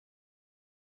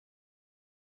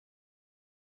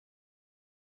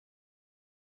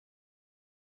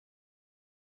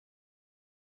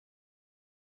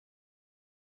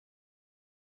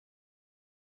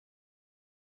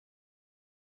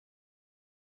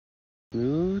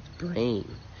Smooth brain.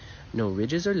 No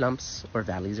ridges or lumps or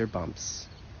valleys or bumps.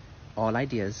 All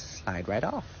ideas slide right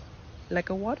off, like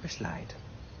a water slide.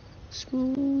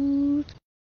 Smooth.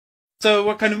 So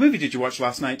what kind of movie did you watch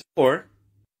last night? Whore?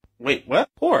 Wait, what?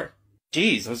 Whore?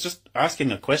 Jeez, I was just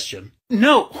asking a question.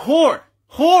 No, whore!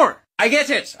 Whore! I get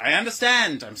it! I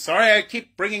understand. I'm sorry I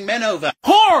keep bringing men over.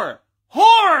 Whore!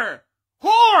 Whore!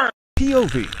 Whore!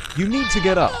 POV, you need to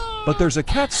get up, but there's a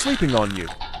cat sleeping on you.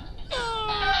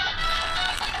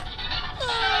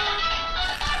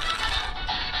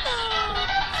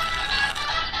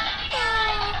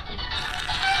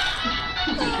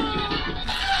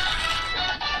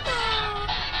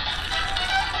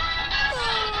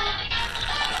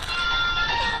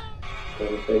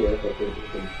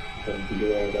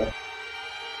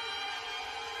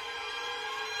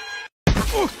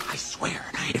 I swear,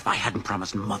 if I hadn't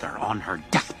promised Mother on her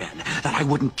deathbed that I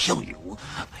wouldn't kill you,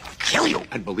 I would kill you.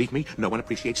 And believe me, no one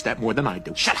appreciates that more than I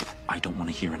do. Shut up! I don't want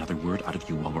to hear another word out of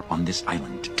you while we're on this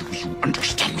island. Do you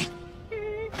understand me?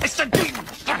 I said, do you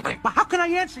understand me? Well, how can I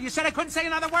answer? You said I couldn't say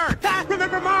another word.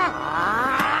 Remember, Mom?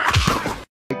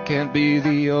 I can't be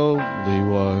the only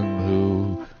one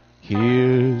who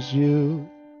hears you.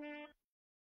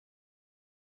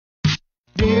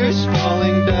 Tears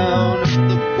falling down at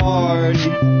the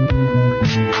party.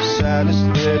 Saddest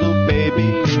little baby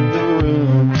in the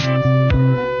room.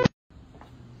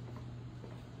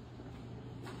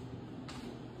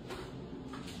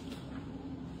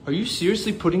 Are you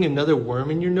seriously putting another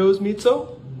worm in your nose,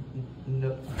 Mitzo?